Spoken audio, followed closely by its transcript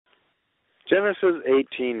Genesis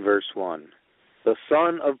 18, verse 1. The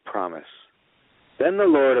son of promise. Then the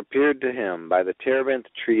Lord appeared to him by the terebinth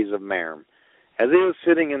trees of Mamre, as he was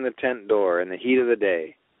sitting in the tent door in the heat of the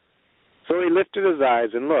day. So he lifted his eyes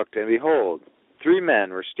and looked, and behold, 3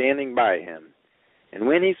 men were standing by him. And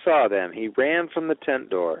when he saw them, he ran from the tent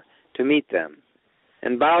door to meet them,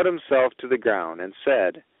 and bowed himself to the ground, and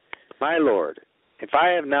said, My Lord, if I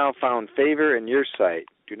have now found favor in your sight,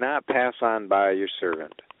 do not pass on by your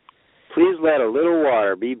servant. Please let a little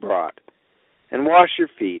water be brought, and wash your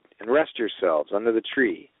feet, and rest yourselves under the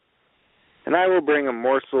tree. And I will bring a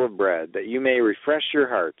morsel of bread, that you may refresh your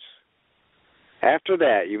hearts. After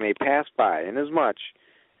that you may pass by, inasmuch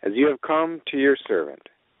as you have come to your servant.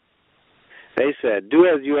 They said, Do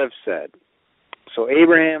as you have said. So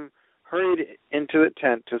Abraham hurried into the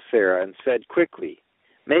tent to Sarah and said, Quickly,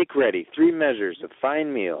 make ready 3 measures of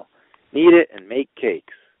fine meal, knead it, and make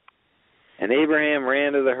cakes. And Abraham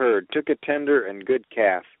ran to the herd, took a tender and good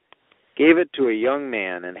calf, gave it to a young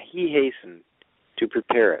man, and he hastened to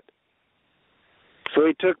prepare it. So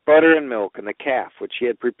he took butter and milk and the calf which he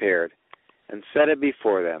had prepared, and set it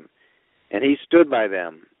before them, and he stood by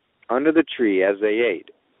them under the tree as they ate.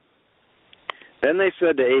 Then they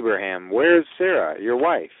said to Abraham, Where is Sarah, your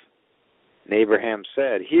wife? And Abraham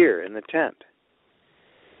said, Here in the tent.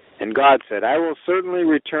 And God said, I will certainly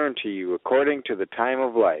return to you according to the time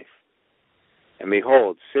of life. And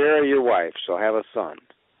behold, Sarah your wife shall have a son.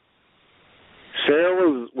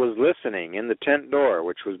 Sarah was listening in the tent door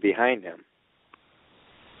which was behind him.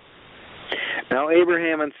 Now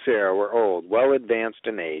Abraham and Sarah were old, well advanced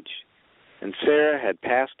in age, and Sarah had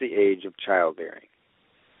passed the age of childbearing.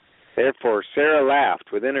 Therefore Sarah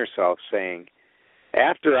laughed within herself, saying,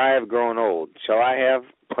 After I have grown old, shall I have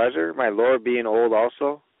pleasure, my Lord being old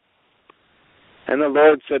also? And the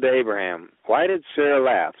Lord said to Abraham, Why did Sarah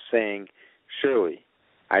laugh, saying, Surely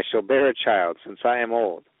I shall bear a child, since I am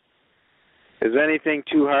old? Is anything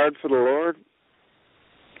too hard for the Lord?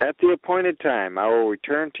 At the appointed time I will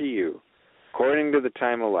return to you, according to the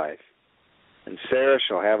time of life, and Sarah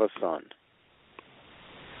shall have a son.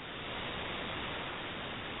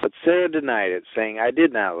 But Sarah denied it, saying, I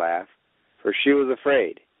did not laugh, for she was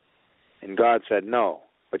afraid. And God said, No,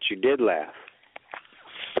 but you did laugh.